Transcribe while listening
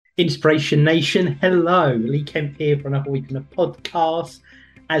Inspiration Nation, hello. Lee Kemp here for another week on the podcast.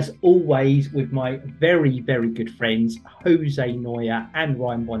 As always, with my very, very good friends, Jose Neuer and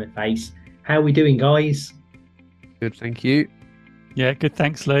Ryan Boniface. How are we doing, guys? Good, thank you. Yeah, good.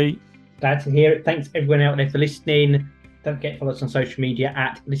 Thanks, Lee. Glad to hear it. Thanks everyone out there for listening. Don't forget to follow us on social media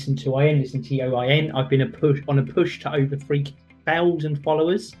at Listen to IN, Listen to OIN. I've been on a push to over 3,000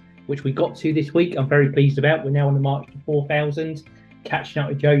 followers, which we got to this week. I'm very pleased about. We're now on the march to 4,000. Catching up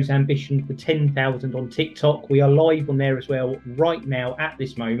with Joe's ambition for 10,000 on TikTok. We are live on there as well right now at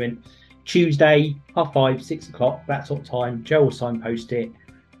this moment. Tuesday, 5:30, 6 o'clock, that sort of time. Joe will signpost it.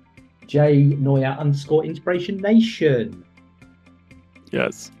 @Inspiration Nation.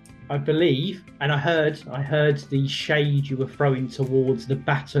 Yes. I believe, and I heard the shade you were throwing towards the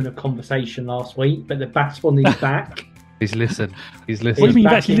baton of conversation last week, but the baton is back. He's listened. What do you mean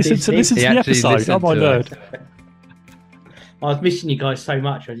you've actually listened to the episode? Oh my word. I was missing you guys so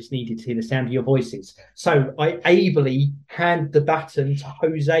much, I just needed to hear the sound of your voices. So I ably hand the baton to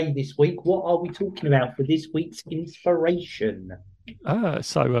Jose this week. What are we talking about for this week's inspiration?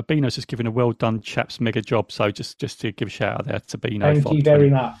 So Bino's just given a well done, chaps, mega job. So just to give a shout out there to Bino. Thank you very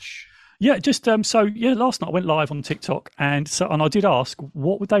much. Yeah, just last night I went live on TikTok and I did ask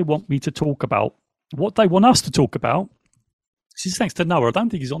what would they want me to talk about, what they want us to talk about. This is thanks to Noah. I don't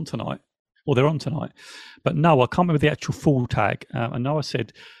think he's on tonight. Or they're on tonight. But no, I can't remember the actual full tag. And Noah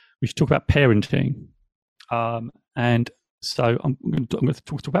said we should talk about parenting. And so I'm going to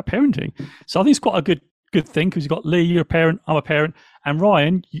talk about parenting. So I think it's quite a good thing because you've got Lee, you're a parent, I'm a parent. And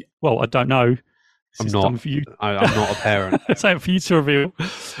Ryan, I don't know. I'm not. For you. I'm not a parent. Same for you to reveal.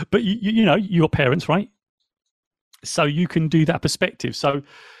 But you're parents, right? So you can do that perspective. So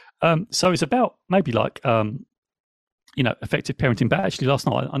it's about maybe like... effective parenting. But actually, last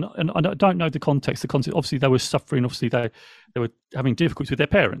night, and I don't know the context. Obviously, they were suffering. Obviously, they were having difficulties with their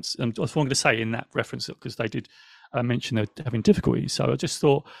parents. And I was wanting to say in that reference because they did mention they're having difficulties. So I just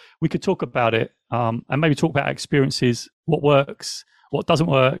thought we could talk about it and maybe talk about our experiences, what works, what doesn't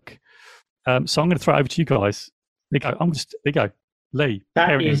work. So I'm going to throw it over to you guys. There you go. Lee. That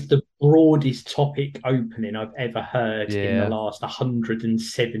parenting is the broadest topic opening I've ever heard in the last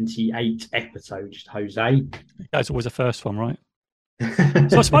 178 episodes, Jose. That's always the first one, right?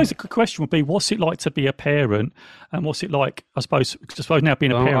 So I suppose the question would be, what's it like to be a parent? And what's it like, I suppose now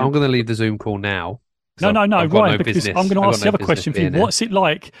being a parent... I'm going to leave the Zoom call now. No, right, because I'm going to ask the other question for you. What's it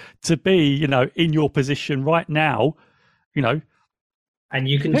like to be, in your position right now, And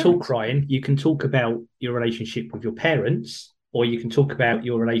you can talk, Ryan, you can talk about your relationship with your parents, or you can talk about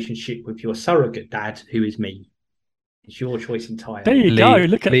your relationship with your surrogate dad, who is me. It's your choice entirely. There you go.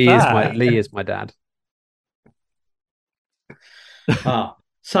 Look at that. Lee is my dad.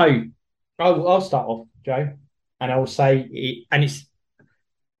 So I'll start off, Joe, and I will say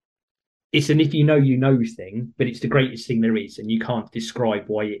it's an if you know thing, but it's the greatest thing there is, and you can't describe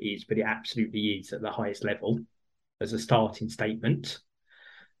why it is, but it absolutely is at the highest level as a starting statement.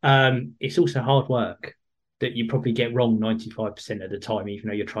 It's also hard work that you probably get wrong 95% of the time, even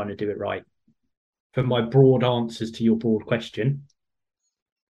though you're trying to do it right. For my broad answers to your broad question,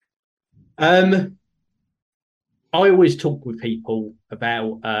 I always talk with people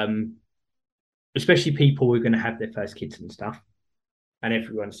about, especially people who are going to have their first kids and stuff, and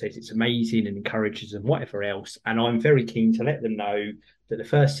everyone says it's amazing and encourages them, whatever else. And I'm very keen to let them know that the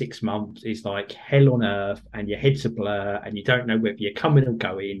first 6 months is like hell on earth, and your head's a blur, and you don't know whether you're coming or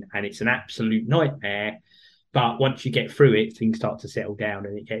going, and it's an absolute nightmare. But once you get through it, things start to settle down,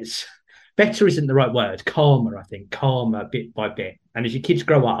 and it gets better isn't the right word. Calmer, I think. Calmer bit by bit. And as your kids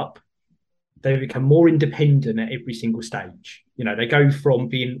grow up, they become more independent at every single stage. They go from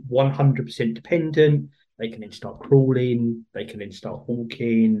being 100% dependent. They can then start crawling. They can then start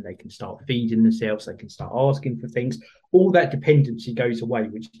walking. They can start feeding themselves. They can start asking for things. All that dependency goes away,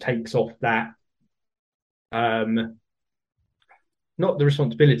 which takes off that, not the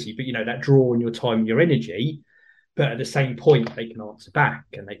responsibility, but, that draw on your time and your energy. But at the same point, they can answer back,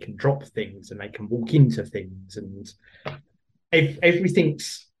 and they can drop things, and they can walk into things, and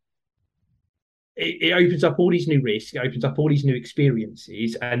everything's... It opens up all these new risks, it opens up all these new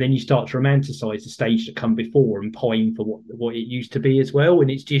experiences, and then you start to romanticize the stage that come before and pine for what it used to be as well.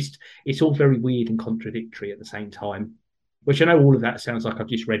 And it's all very weird and contradictory at the same time, which I know all of that sounds like I've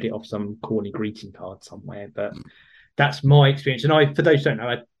just read it off some corny greeting card somewhere, but that's my experience. And for those who don't know,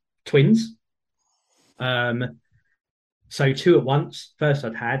 I had twins. So 2 at once. First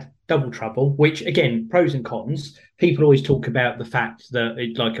I'd had double trouble, which again, pros and cons. People always talk about the fact that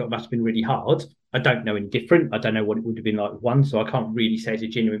it must have been really hard. I don't know any different. I don't know what it would have been like with one, so I can't really say it's a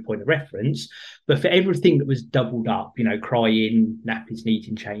genuine point of reference. But for everything that was doubled up, crying, nappies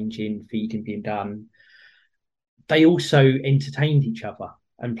needing changing, feeding being done, they also entertained each other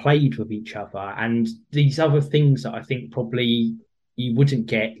and played with each other. And these other things that I think probably you wouldn't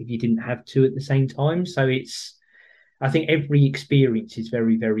get if you didn't have two at the same time. So I think every experience is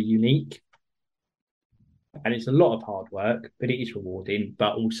very, very unique. And it's a lot of hard work, but it is rewarding.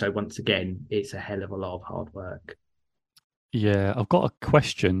 But also, once again, it's a hell of a lot of hard work. Yeah, I've got a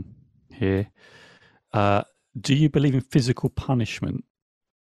question here. Do you believe in physical punishment?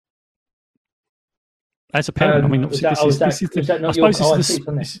 As a parent, I mean, obviously,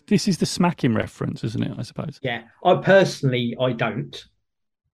 this is the smacking reference, isn't it? I suppose. Yeah, I don't.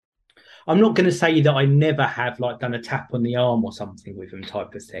 I'm not going to say that I never have done a tap on the arm or something with them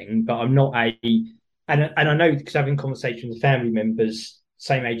type of thing, but I'm not and I know because having conversations with family members,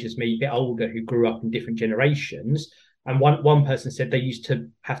 same age as me, a bit older, who grew up in different generations, and one person said they used to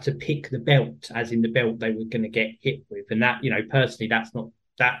have to pick the belt, as in the belt they were going to get hit with, and that personally,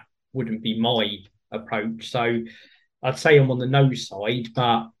 that wouldn't be my approach. So I'd say I'm on the no side,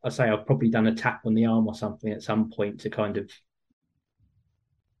 but I'd say I've probably done a tap on the arm or something at some point to kind of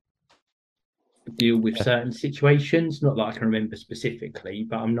deal with certain situations. Not that I can remember specifically,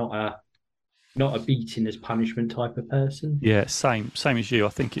 but I'm not a beating as punishment type of person. Yeah, same as you. I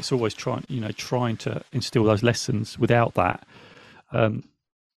think it's always trying to instill those lessons without that. And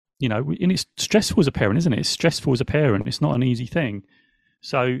it's stressful as a parent, isn't it? It's stressful as a parent. It's not an easy thing.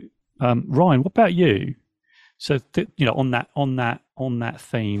 So, Ryan, what about you? So, on that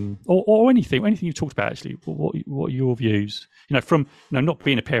theme, or anything you've talked about, actually, what are your views? From not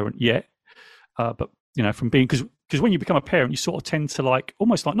being a parent yet, but from being, because when you become a parent, you sort of tend to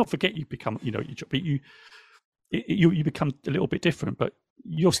almost not forget you become but you become a little bit different, but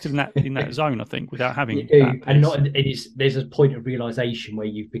you're still in that zone, I think, without having you do. And there's a point of realization where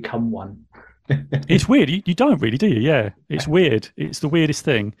you've become one. It's weird. You don't really, do you? Yeah, it's weird. It's the weirdest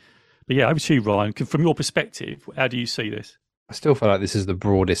thing. But yeah, over to you, Ryan. From your perspective, how do you see this? I still feel like this is the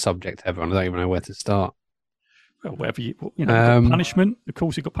broadest subject ever, and I don't even know where to start. Well, whatever punishment. Of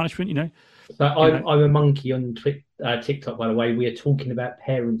course, you've got punishment. So I'm a monkey on TikTok, by the way. We are talking about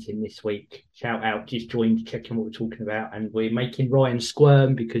parenting this week. Shout out, just joined checking what we're talking about, and we're making Ryan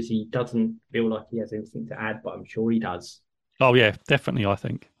squirm because he doesn't feel like he has anything to add, but I'm sure he does. Oh yeah, definitely. I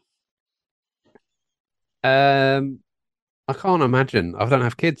think. I can't imagine. I don't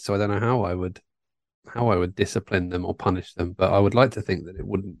have kids, so I don't know how I would discipline them or punish them. But I would like to think that it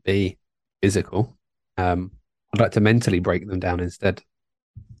wouldn't be physical. I'd like to mentally break them down instead.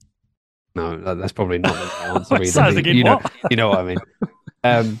 No, that's probably not the answer either. Sounds like you know what I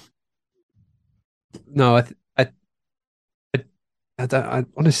mean. No, I don't.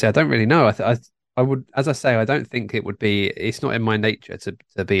 Honestly, I don't really know. I would, as I say, I don't think it would be. It's not in my nature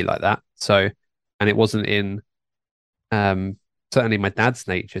to be like that. So, and it wasn't in certainly my dad's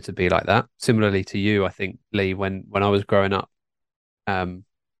nature to be like that. Similarly to you, I think, Lee, when I was growing up, I can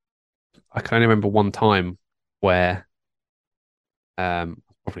only remember one time where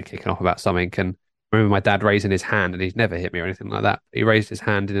probably kicking off about something, and I remember my dad raising his hand, and he's never hit me or anything like that. He raised his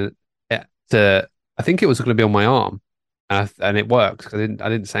hand I think it was going to be on my arm, and it worked because I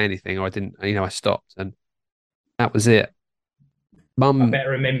didn't say anything, or I stopped, and that was it. Mum, I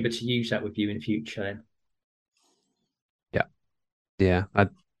better remember to use that with you in future then. Yeah, I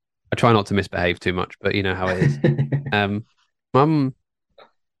try not to misbehave too much, but you know how it is. Mum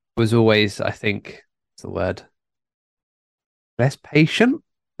was always, I think, what's the word? Less patient?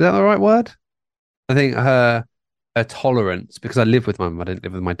 Is that the right word? I think her tolerance, because I live with my mum, I didn't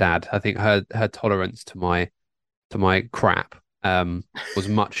live with my dad. I think her tolerance to my crap was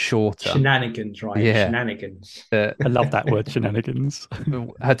much shorter. Shenanigans, right? Yeah. Shenanigans. I love that word, shenanigans.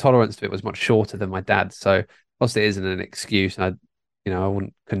 Her tolerance to it was much shorter than my dad's. So obviously it isn't an excuse. I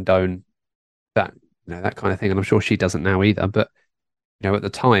wouldn't condone that, that kind of thing. And I'm sure she doesn't now either. But, at the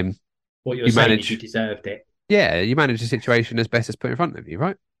time, what you're saying is you deserved it. Yeah, you manage the situation as best as put in front of you,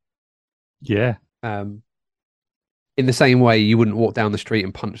 right? Yeah. In the same way, you wouldn't walk down the street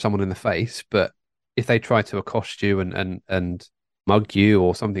and punch someone in the face, but if they try to accost you and mug you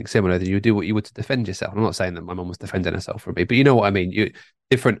or something similar, then you would do what you would to defend yourself. I'm not saying that my mum was defending herself from me, but you know what I mean.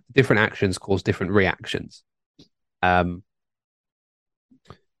 Different actions cause different reactions.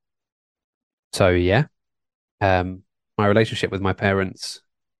 So yeah, my relationship with my parents,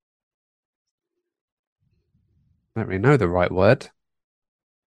 I don't really know the right word.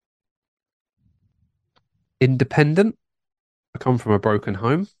 Independent. I come from a broken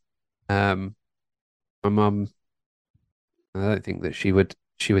home. My mum, I don't think that she would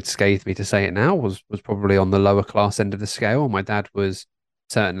she would scathe me to say it now, was probably on the lower class end of the scale. My dad was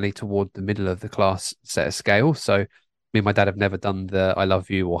certainly toward the middle of the class set of scale. So me and my dad have never done the I love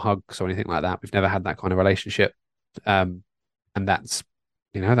you or hugs or anything like that. We've never had that kind of relationship. And that's,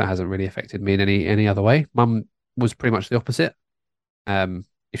 that hasn't really affected me in any other way. Mum was pretty much the opposite.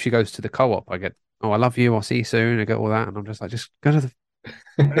 If she goes to the co-op, I get, oh, I love you, I'll see you soon. I get all that. And I'm just like, just go to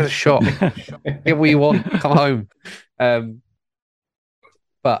the shop, get what you want, come home.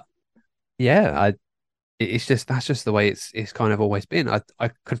 But yeah, that's just the way it's kind of always been. I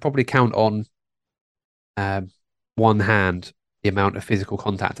could probably count on one hand the amount of physical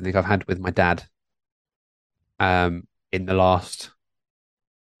contact I think I've had with my dad in the last,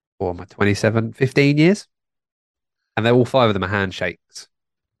 what am I, 27, 15 years? And they're all 5 of them are handshakes.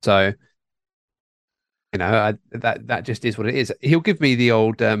 So, that just is what it is. He'll give me the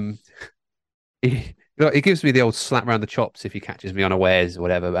old he gives me the old slap around the chops if he catches me unawares or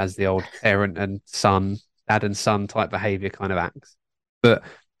whatever, as the old parent and son, dad and son type behavior kind of acts. But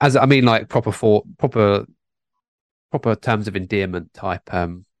like proper terms of endearment type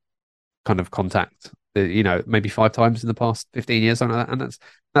kind of contact. Maybe 5 times in the past 15 years, something like that. And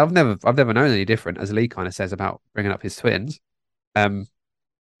I've never known any different, as Lee kind of says about bringing up his twins.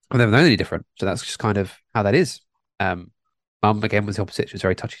 I've never known any different. So that's just kind of how that is. Mum, again, was the opposite. She was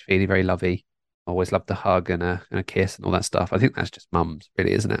very touchy-feely, very lovey. Always loved a hug and a kiss and all that stuff. I think that's just mums,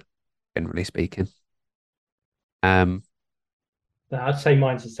 really, isn't it? Generally speaking. I'd say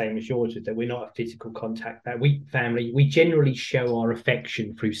mine's the same as yours, is that we're not a physical contact. That we generally show our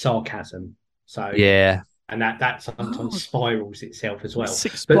affection through sarcasm. So yeah. And that sometimes spirals itself as well. This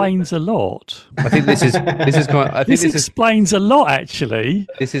explains a lot. I think this explains a lot, actually.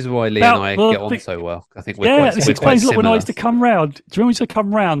 This is why Lee and I get on so well. I think this explains a lot. When I used to come round, do you remember we used to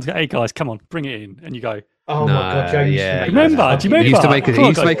come round? Hey guys, come on, bring it in, and you go. Oh my God, Joe! Yeah. Remember? Do you remember? He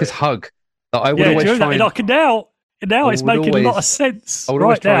used to make us hug. I would always try. Now it's making a lot of sense. I would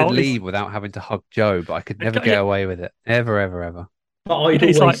always try and leave without having to hug Joe, but I could never get away with it. Ever. But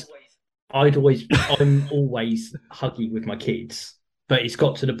I'm always huggy with my kids, but it's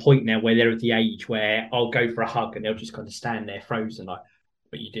got to the point now where they're at the age where I'll go for a hug and they'll just kind of stand there frozen, like,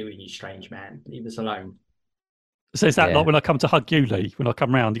 "What are you doing, you strange man? Leave us alone." So is that like when I come to hug you, Lee? When I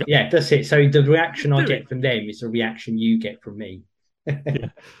come round, you go, yeah, that's it. So the reaction I get from them is the reaction you get from me.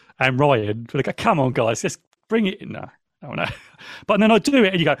 Yeah. And Ryan, they go, "Come on, guys, let's bring it in." No. But then I do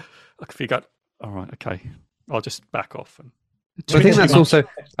it, and you go, "All right, okay, I'll just back off." And I think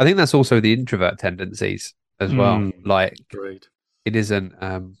that's also the introvert tendencies as well. Like, agreed. It just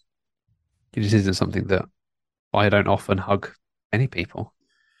isn't something that I don't often hug any people.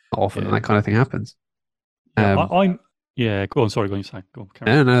 Not often, and that kind of thing happens. Go on. Sorry, go on. You say. Go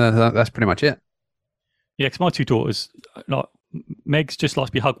on. No, that's pretty much it. Yeah, because my 2 daughters, like Meg's just likes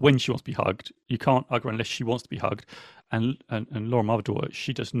to be hugged when she wants to be hugged. You can't hug her unless she wants to be hugged. And Laura, my other daughter,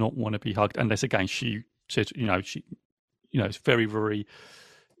 she does not want to be hugged unless, again, she says, it's very, very,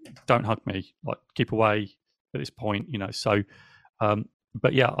 don't hug me, like keep away at this point, So,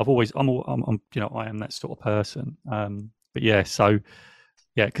 but yeah, I'm I am that sort of person. But yeah, so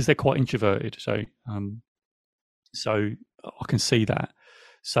yeah, because they're quite introverted, so I can see that.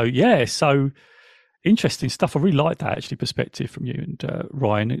 So yeah, so interesting stuff. I really like that actually perspective from you and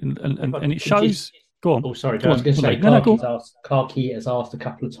Ryan, and it shows. Go on. Oh, sorry. I was going to say, Karki has asked a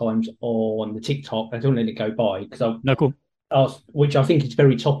couple of times on the TikTok. I don't let it go by because I've asked, which I think is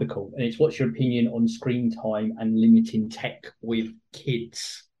very topical, and it's what's your opinion on screen time and limiting tech with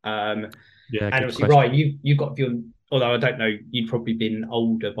kids? And obviously, Ryan, you got your. Although I don't know, you'd probably been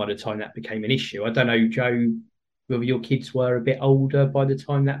older by the time that became an issue. I don't know, Joe, whether your kids were a bit older by the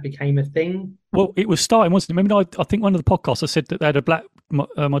time that became a thing. Well, it was starting, wasn't it? Remember, I think one of the podcasts I said that they had my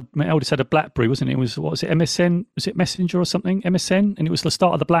eldest had a BlackBerry, wasn't it? It was, what was it, MSN? Was it Messenger or something? MSN? And it was the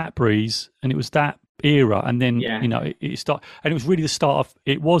start of the BlackBerries, and it was that era. And then, it started, and it was really the start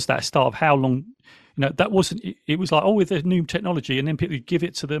of how long, that wasn't, it was like, with the new technology, and then people would give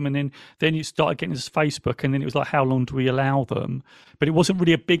it to them, and then you started getting this Facebook, and then it was like, how long do we allow them? But it wasn't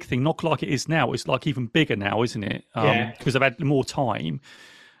really a big thing, not like it is now. It's like even bigger now, isn't it? Because they've had more time.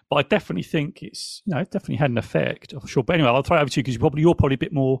 But I definitely think it's, it definitely had an effect, for sure. But anyway, I'll throw it over to you because you're probably a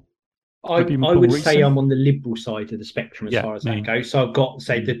bit more. I would say I'm on the liberal side of the spectrum as far as that goes. So I've got,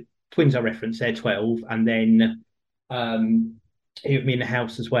 say, the twins I referenced, they're 12, and then here with me in the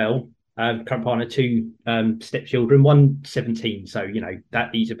house as well. Current partner, 2 stepchildren, one 17. So, that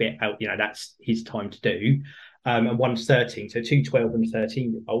he's a bit out, that's his time to do. And one's 13. So 2 12 and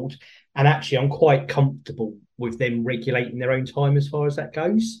 13-year-olds. And actually, I'm quite comfortable with them regulating their own time as far as that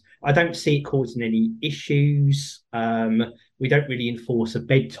goes. I don't see it causing any issues. we don't really enforce a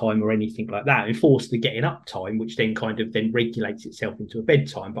bedtime or anything like that. Enforce the getting up time, which then kind of then regulates itself into a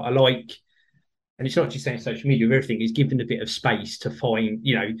bedtime. But I like, and it's not just saying social media, everything is given a bit of space to find,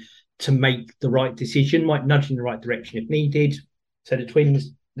 to make the right decision, might nudge in the right direction if needed. So the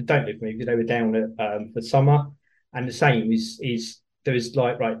twins that don't live with me, they were down for summer, and the same is there was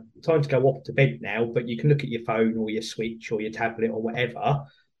like, right, time to go off to bed now, but you can look at your phone or your Switch or your tablet or whatever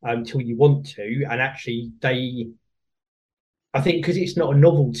until you want to. And actually, I think because it's not a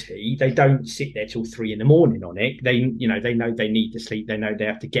novelty, they don't sit there till 3 a.m. on it. They know they need to sleep. They know they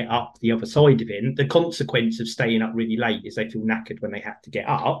have to get up the other side of it. And the consequence of staying up really late is they feel knackered when they have to get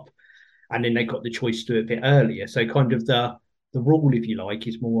up, and then they got the choice to do it a bit earlier. So kind of the rule, if you like,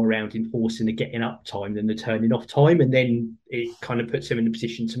 is more around enforcing the getting up time than the turning off time, and then it kind of puts them in a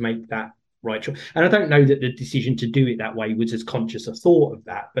position to make that right choice. And I don't know that the decision to do it that way was as conscious a thought of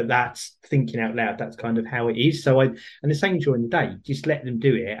that, but that's thinking out loud. That's kind of how it is. So and the same during the day, just let them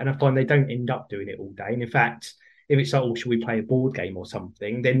do it. And I find they don't end up doing it all day. And in fact, if it's like, oh, should we play a board game or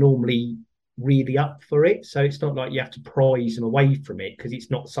something, they're normally really up for it. So it's not like you have to prize them away from it because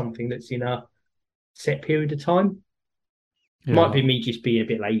it's not something that's in a set period of time. Yeah. Might be me just being a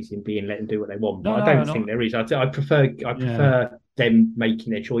bit lazy and let them do what they want, but I don't think there is. I prefer them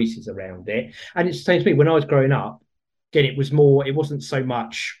making their choices around it. And it's the same to me when I was growing up. Again, it wasn't so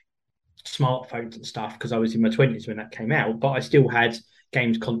much smartphones and stuff because I was in my 20s when that came out, but I still had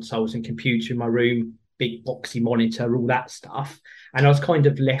games consoles and computer in my room, big boxy monitor, all that stuff. And I was kind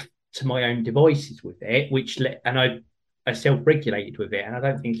of left to my own devices with it, and I self-regulated with it. And I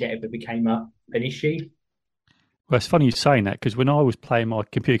don't think it ever became an issue. Well, it's funny you saying that because when I was playing my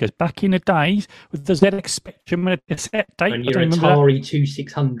computer, goes back in the days with the ZX Spectrum and a cassette tape. And your Atari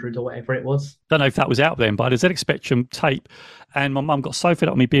 2600 or whatever it was. Don't know if that was out then, but I had a ZX Spectrum tape, and my mum got so fed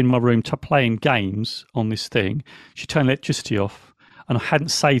up with me being in my room playing games on this thing, she turned the electricity off, and I hadn't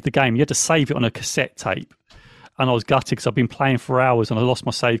saved the game. You had to save it on a cassette tape, and I was gutted because I've been playing for hours and I lost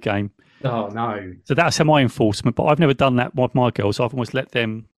my save game. Oh no! So that's how my enforcement. But I've never done that with my girls. I've always let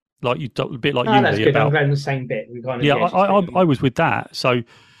them. Like you, a bit like you. That's good. I'm going the same bit. We kind of I was with that. So,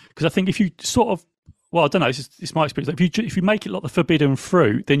 because I think if you sort of, well, I don't know. It's my experience. If you make it like the forbidden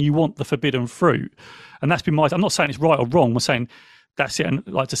fruit, then you want the forbidden fruit, and that's been my. I'm not saying it's right or wrong. I'm saying that's it. And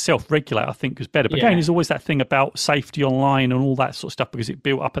like to self-regulate, I think is better. But again, there's always that thing about safety online and all that sort of stuff because it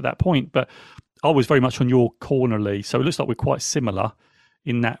built up at that point. But I was very much on your corner, Lee. So it looks like we're quite similar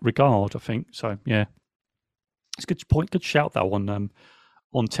in that regard. I think so. Yeah, it's a good point. Good shout that one.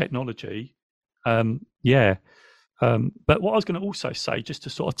 On technology, but what I was going to also say, just to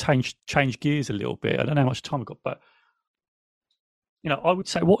sort of change gears a little bit, I don't know how much time I've got, but I would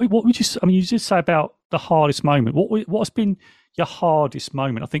say, what would you? I mean, you just say about the hardest moment. What's been your hardest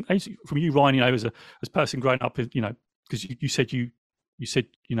moment? I think from you, Ryan, as a person growing up, because you said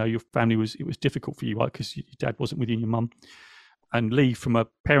your family was difficult for you, right? Because your dad wasn't with you and your mum. And Lee, from a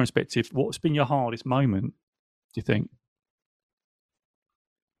parent perspective, what's been your hardest moment? Do you think?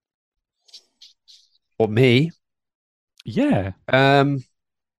 Or me? Yeah.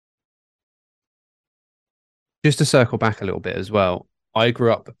 Just to circle back a little bit as well, I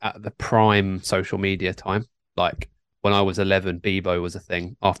grew up at the prime social media time. Like when I was 11, Bebo was a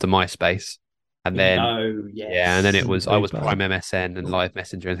thing after MySpace. And then and then it was I was prime MSN and Live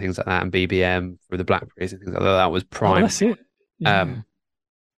Messenger and things like that, and BBM through the Blackberries and things like that. That was prime. Oh, that's it. Yeah.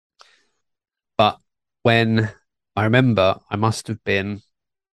 But when I remember I must have been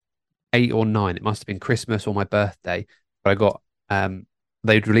 8 or 9, it must have been Christmas or my birthday, but I got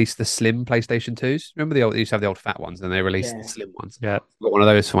they'd released the slim PlayStation 2s. Remember they used to have the old fat ones, and they released the slim ones. Yeah, I got one of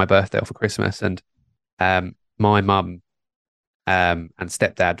those for my birthday or for Christmas, and my mum and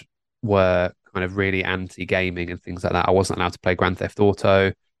stepdad were kind of really anti-gaming and things like that. I wasn't allowed to play Grand Theft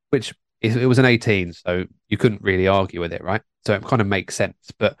Auto, which it was an 18, so you couldn't really argue with it, right? So it kind of makes sense,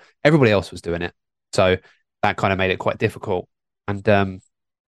 but everybody else was doing it, so that kind of made it quite difficult. And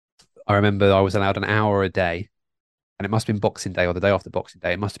I remember I was allowed an hour a day, and it must have been Boxing Day or the day after Boxing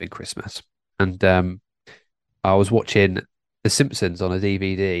Day. It must have been Christmas. And I was watching The Simpsons on a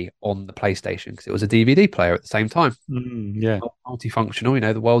DVD on the PlayStation because it was a DVD player at the same time.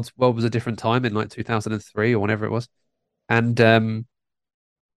 Multifunctional. The world was a different time in like 2003 or whenever it was. And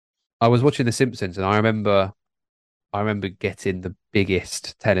I was watching The Simpsons, and I remember getting the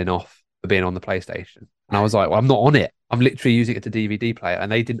biggest telling off for being on the PlayStation. And I was like, well, I'm not on it. I'm literally using it to DVD player,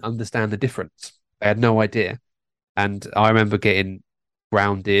 and they didn't understand the difference. They had no idea. And I remember getting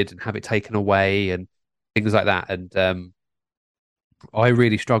grounded and have it taken away and things like that. And I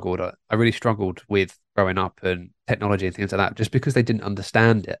really struggled. I really struggled with growing up and technology and things like that, just because they didn't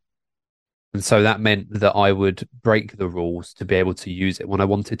understand it. And so that meant that I would break the rules to be able to use it when I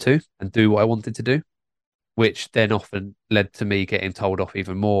wanted to and do what I wanted to do, which then often led to me getting told off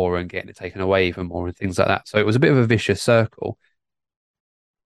even more and getting it taken away even more and things like that. So it was a bit of a vicious circle.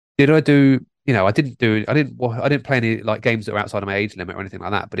 Did I do, I didn't play any like games that were outside of my age limit or anything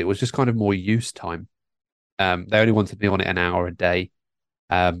like that, but it was just kind of more use time. They only wanted me on it an hour a day.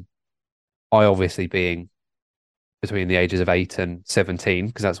 I obviously being between the ages of 8 and 17,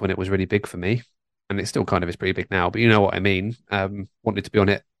 because that's when it was really big for me. And it still kind of is pretty big now, but you know what I mean. Wanted to be on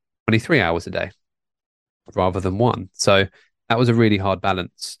it 23 hours a day rather than one. So that was a really hard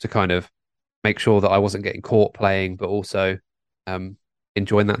balance to kind of make sure that I wasn't getting caught playing, but also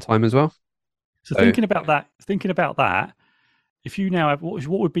enjoying that time as well. So thinking about that, if you now have, what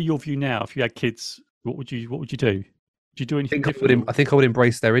would be your view now if you had kids? What would you do? Would you do anything different? I think I would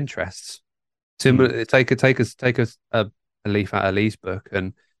embrace their interests. Similar, take a leaf out of Lee's book,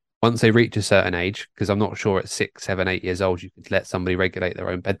 and once they reach a certain age, because I'm not sure at 6, 7, 8 years old you could let somebody regulate their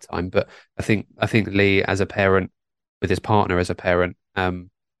own bedtime, but I think Lee, as a parent, with his partner as a parent,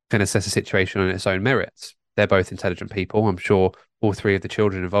 can assess a situation on its own merits. They're both intelligent people. I'm sure all 3 of the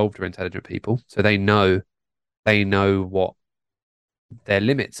children involved are intelligent people, so they know what their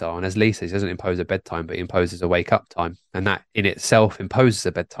limits are. And as Lee says, he doesn't impose a bedtime, but he imposes a wake up time, and that in itself imposes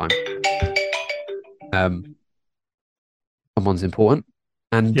a bedtime. Someone's important,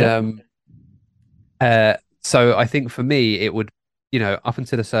 and so I think for me it would, up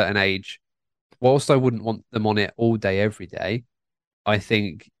until a certain age, whilst I wouldn't want them on it all day every day, I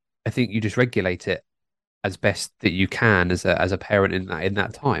think you just regulate it as best that you can as a parent in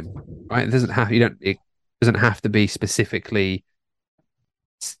that time, right? It doesn't have to be specifically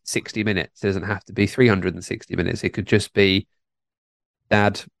 60 minutes. It doesn't have to be 360 minutes. It could just be,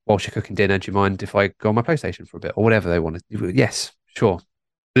 Dad, whilst you're cooking dinner, do you mind if I go on my PlayStation for a bit or whatever they want to do? Yes, sure.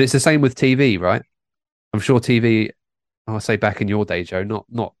 But it's the same with TV, right? I'm sure TV, I'll say back in your day, Joe,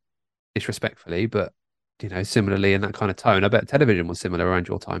 not disrespectfully, but similarly in that kind of tone. I bet television was similar around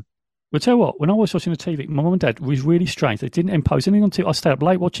your time. Well, tell you what, when I was watching the TV, my mum and dad was really strange. They didn't impose anything on TV. I stayed up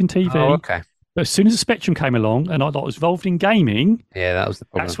late watching TV. Oh, okay. But as soon as the Spectrum came along and I was involved in gaming, yeah, that was the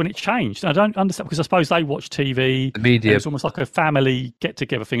problem. That's when it changed. And I don't understand, because I suppose they watch TV. The media. It's almost like a family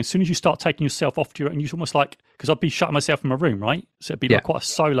get-together thing. As soon as you start taking yourself off to and you almost like, because I'd be shutting myself in my room, right? So it'd be like quite a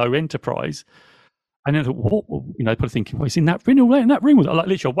solo enterprise. And then, what, people are thinking, well, it's in that room, in that room. Like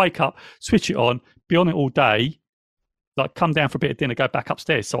literally, I'll wake up, switch it on, be on it all day, like come down for a bit of dinner, go back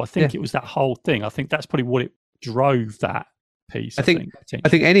upstairs. So I think it was that whole thing. I think that's probably what it drove that piece. I think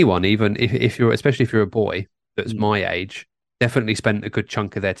anyone, even if you're, especially if you're a boy that's my age, definitely spent a good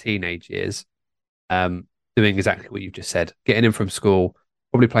chunk of their teenage years doing exactly what you've just said, getting in from school,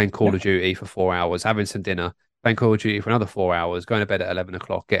 probably playing Call of Duty for 4 hours, having some dinner, playing Call of Duty for another 4 hours, going to bed at 11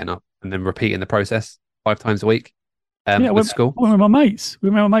 o'clock, getting up, and then repeating the process 5 times a week with school. We're with my mates.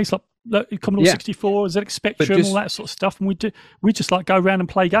 Like Commodore 64, ZX Spectrum, all that sort of stuff, and we just like go around and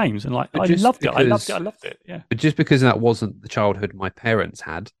play games, and like I loved it. Yeah. But just because that wasn't the childhood my parents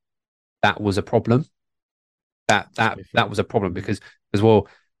had, that was a problem. That was a problem because as well,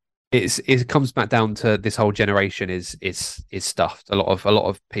 it comes back down to this whole generation is stuffed. A lot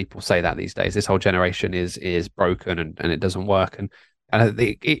of people say that these days. This whole generation is broken and it doesn't work, and I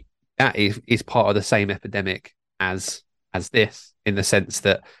think that is part of the same epidemic as this, in the sense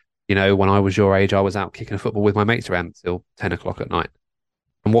that, when I was your age, I was out kicking a football with my mates around until 10 o'clock at night.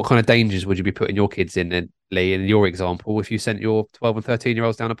 And what kind of dangers would you be putting your kids in, Lee, in your example, if you sent your 12 and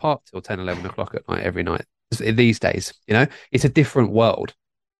 13-year-olds down a park till 10, 11 o'clock at night every night? These days, it's a different world.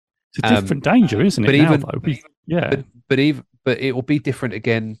 It's a different danger, isn't it? But it will be different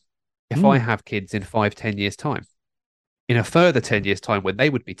again if I have kids in 5, 10 years' time. In a further 10 years' time, when they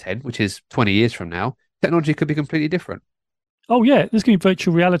would be 10, which is 20 years from now, technology could be completely different. Oh yeah, there's going to be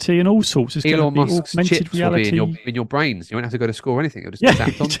virtual reality and all sorts. There's Elon going to be Musk's augmented chips reality. will be in your brains. You won't have to go to school or anything. It'll just be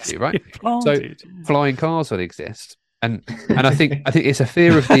zapped onto you, right? So flying cars will exist, and I think it's a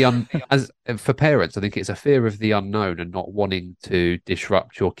fear of the for parents. I think it's a fear of the unknown and not wanting to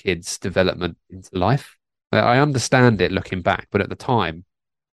disrupt your kids' development into life. I understand it looking back, but at the time,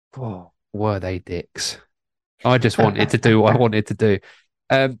 were they dicks? I just wanted to do what I wanted to do.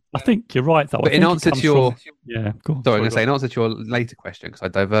 I think you're right, though. But in answer to your, go on. Sorry, I'm going to say in answer to your later question, because I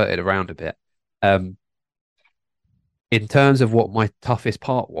diverted around a bit. In terms of what my toughest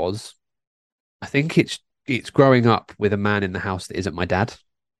part was, I think it's growing up with a man in the house that isn't my dad,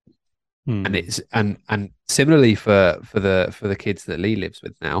 and it's and similarly for the kids that Lee lives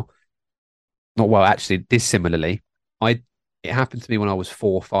with now. Not well, actually, dissimilarly. It happened to me when I was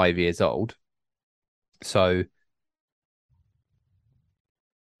 4 or 5 years old, so.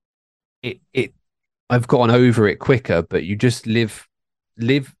 I've gotten over it quicker, but you just live.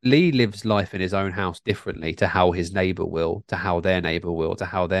 Lee lives life in his own house differently to how his neighbor will, to how their neighbor will, to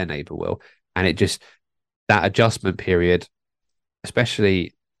how their neighbor will. And it just, that adjustment period,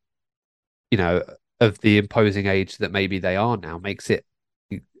 especially, of the imposing age that maybe they are now, makes it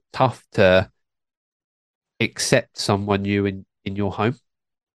tough to accept someone new in your home.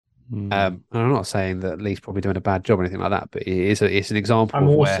 And I'm not saying that Lee's probably doing a bad job or anything like that, but it's an example. I'm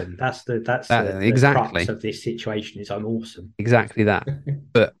of awesome. Where that's the exactly crux of this situation. Is I'm awesome. Exactly that.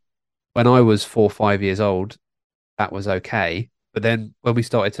 But when I was 4 or 5 years old, that was okay. But then when we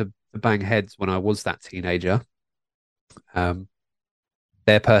started to bang heads when I was that teenager,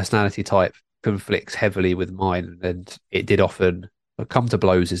 their personality type conflicts heavily with mine, and it did often come to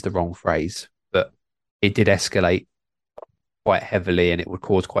blows is the wrong phrase, but it did escalate quite heavily, and it would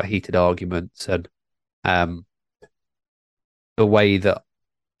cause quite heated arguments. And the way that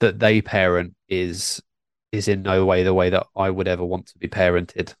they parent is in no way the way that I would ever want to be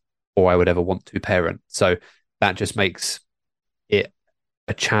parented, or I would ever want to parent. So that just makes it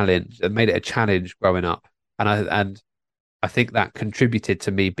a challenge. It made it a challenge growing up, and I think that contributed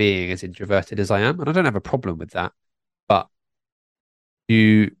to me being as introverted as I am. And I don't have a problem with that, but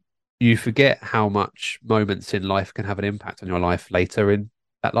you forget how much moments in life can have an impact on your life later in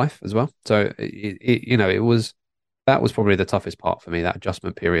that life as well. So that was probably the toughest part for me, that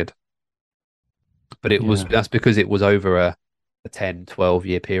adjustment period. But that's because it was over a 10,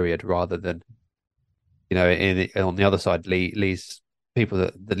 12-year period rather than, on the other side, Lee's people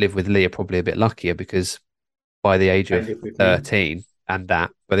that live with Lee are probably a bit luckier, because by the age of 13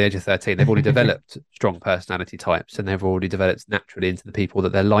 by the age of 13, they've already developed strong personality types, and they've already developed naturally into the people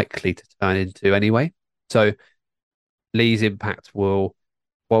that they're likely to turn into anyway. So Lee's impact will,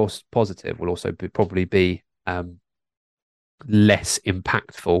 whilst positive, will also probably be less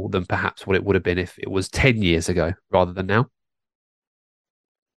impactful than perhaps what it would have been if it was 10 years ago rather than now.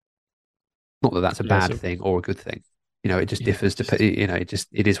 Not that that's a bad thing or a good thing. It just differs.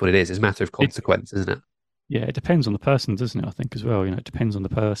 It is what it is. It's a matter of consequence, isn't it? Yeah, it depends on the person, doesn't it? I think as well. It depends on the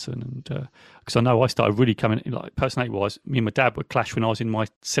person, and because I know I started really coming in, like personality-wise, me and my dad would clash when I was in my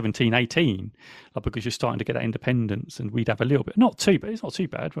 17, 18, because you're starting to get that independence, and we'd have a little bit, it's not too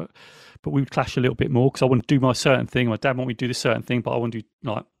bad, but we would clash a little bit more because I want to do my certain thing. My dad wanted me to do this certain thing, but I want to do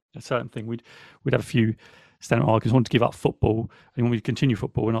like a certain thing. We'd have a few standing arguments. I wanted to give up football, and wanted to continue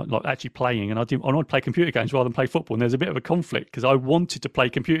football, and I like actually playing. And I wanted to play computer games rather than play football. And there's a bit of a conflict because I wanted to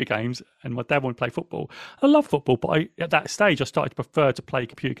play computer games, and my dad wanted to play football. I love football, but at that stage, I started to prefer to play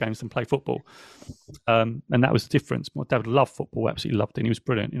computer games than play football. And that was the difference. My dad loved football, absolutely loved it, and he was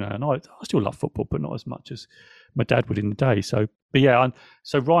brilliant. And I still love football, but not as much as my dad would in the day. So, but yeah.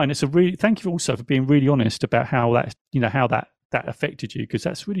 So Ryan, thank you also for being really honest about how that affected you, because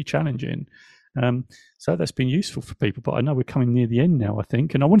that's really challenging. So that's been useful for people, but I know we're coming near the end now, I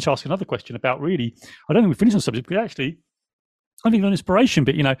think. And I wanted to ask another question about really, I don't think we finished on the subject, but actually, I think on inspiration,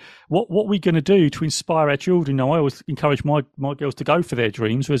 but what are we going to do to inspire our children? I always encourage my girls to go for their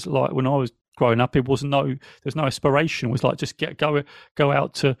dreams. Was like when I was growing up, there's no aspiration. It was like just leave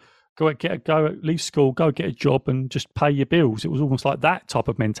school, go get a job and just pay your bills. It was almost like that type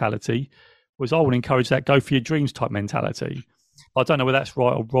of mentality. Was I would encourage that go for your dreams type mentality. I don't know whether that's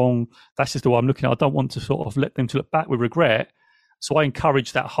right or wrong. That's just the way I'm looking at it. I don't want to sort of let them to look back with regret. So I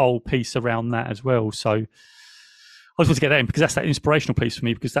encourage that whole piece around that as well. So I just want to get that in because that's that inspirational piece for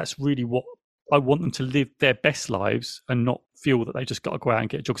me, because that's really what I want them to live their best lives and not feel that they just got to go out and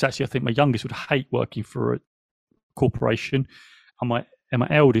get a job. Because actually, I think my youngest would hate working for a corporation, and my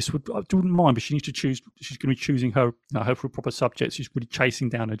eldest wouldn't mind, but she needs to choose. She's going to be choosing her for a proper subject. She's really chasing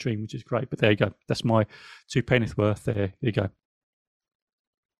down her dream, which is great. But there you go. That's my 2 pennies worth there. There you go.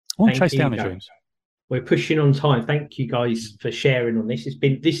 I want to chase down their dreams. We're pushing on time. Thank you guys for sharing on this.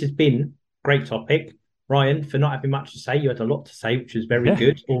 This has been a great topic. Ryan, for not having much to say. You had a lot to say, which was very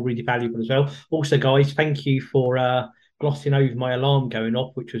good, all really valuable as well. Also, guys, thank you for glossing over my alarm going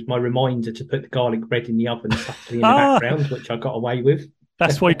off, which was my reminder to put the garlic bread in the oven subtly in the background, which I got away with.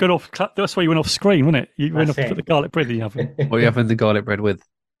 That's why you got off. That's why you went off screen, wasn't it? You went off to put the garlic bread in the oven. What are you having the garlic bread with?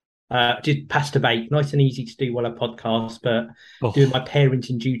 Did pasta bake, nice and easy to do while I podcast, but doing my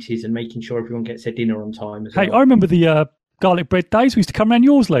parenting duties and making sure everyone gets their dinner on time as well. Hey, I remember the garlic bread days. We used to come around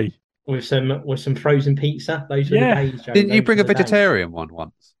yours, Lee. With some frozen pizza. Those were the days, Joe. Didn't you bring a vegetarian one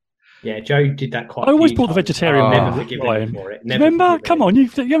once? Yeah, Joe did that quite. I always brought the vegetarian one. Never forgiven him for it. Remember? Come on, you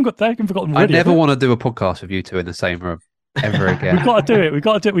haven't got that. You haven't forgotten. I never want to do a podcast with you two in the same room ever again. We've got to do it. We've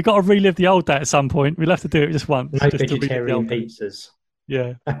got to relive the old day at some point. We'll have to do it just once. No just vegetarian pizzas.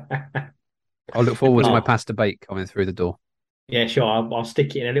 Yeah. I look forward to my pasta bake coming through the door. Yeah, sure. I'll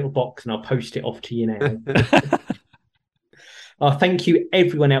stick it in a little box and I'll post it off to you now. Thank you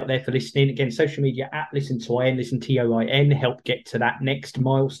everyone out there for listening. Again, social media at Listen to IN, Listen TOIN, help get to that next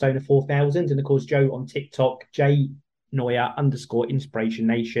milestone of 4,000. And of course, Joe on TikTok, @Neuer_Inspiration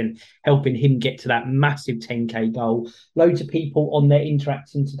Nation, helping him get to that massive 10K goal. Loads of people on there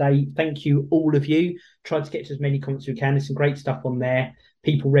interacting today. Thank you, all of you. Tried to get to as many comments as we can. There's some great stuff on there.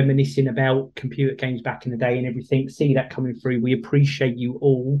 People reminiscing about computer games back in the day and everything. See that coming through. We appreciate you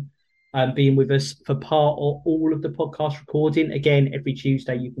all. Being with us for part of all of the podcast recording. Again, every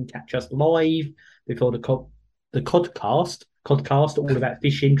Tuesday you can catch us live before the codcast, all about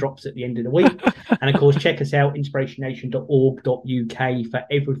fishing, drops at the end of the week. And of course, check us out, inspirationnation.org.uk, for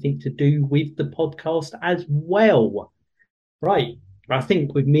everything to do with the podcast as well. Right. I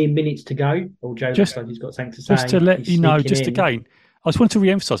think with mere minutes to go, Joe looks like he's got something to say. Just to let you know, again, I just wanted to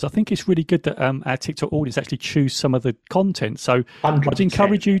re-emphasize, I think it's really good that our TikTok audience actually choose some of the content. So 100%. I'd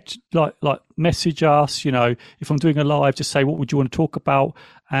encourage you to like message us, if I'm doing a live, just say, what would you want to talk about?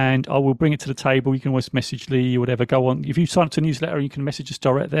 And I will bring it to the table. You can always message Lee or whatever, go on. If you sign up to a newsletter, you can message us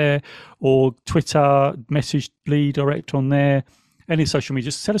direct there, or Twitter, message Lee direct on there. Any social media,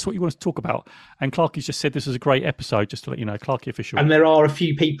 just tell us what you want to talk about. And Clarky's just said this is a great episode, just to let you know, Clarky Official. And there are a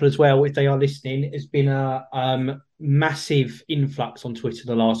few people as well, if they are listening. There's been a massive influx on Twitter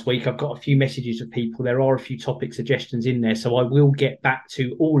the last week. I've got a few messages of people. There are a few topic suggestions in there, so I will get back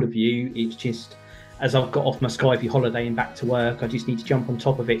to all of you. It's just, as I've got off my Skype holiday and back to work, I just need to jump on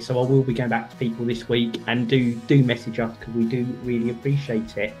top of it. So I will be going back to people this week, and do message us, because we do really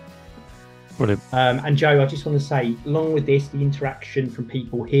appreciate it. Brilliant. And Joe, I just want to say, along with this, the interaction from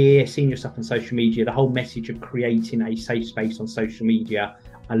people here, seeing your stuff on social media, the whole message of creating a safe space on social media,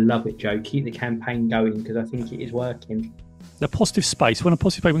 I love it, Joe. Keep the campaign going, because I think it is working. The positive space. When a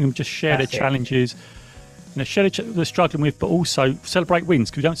positive space, we can just share their challenges, share what they're struggling with, but also celebrate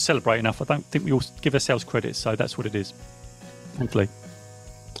wins, because we don't celebrate enough. I don't think we all give ourselves credit, so that's what it is. Thankfully.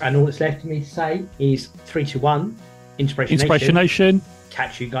 And all that's left for me to say is 3, 2, 1. Inspiration Nation.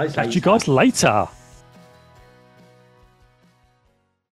 Catch you guys later.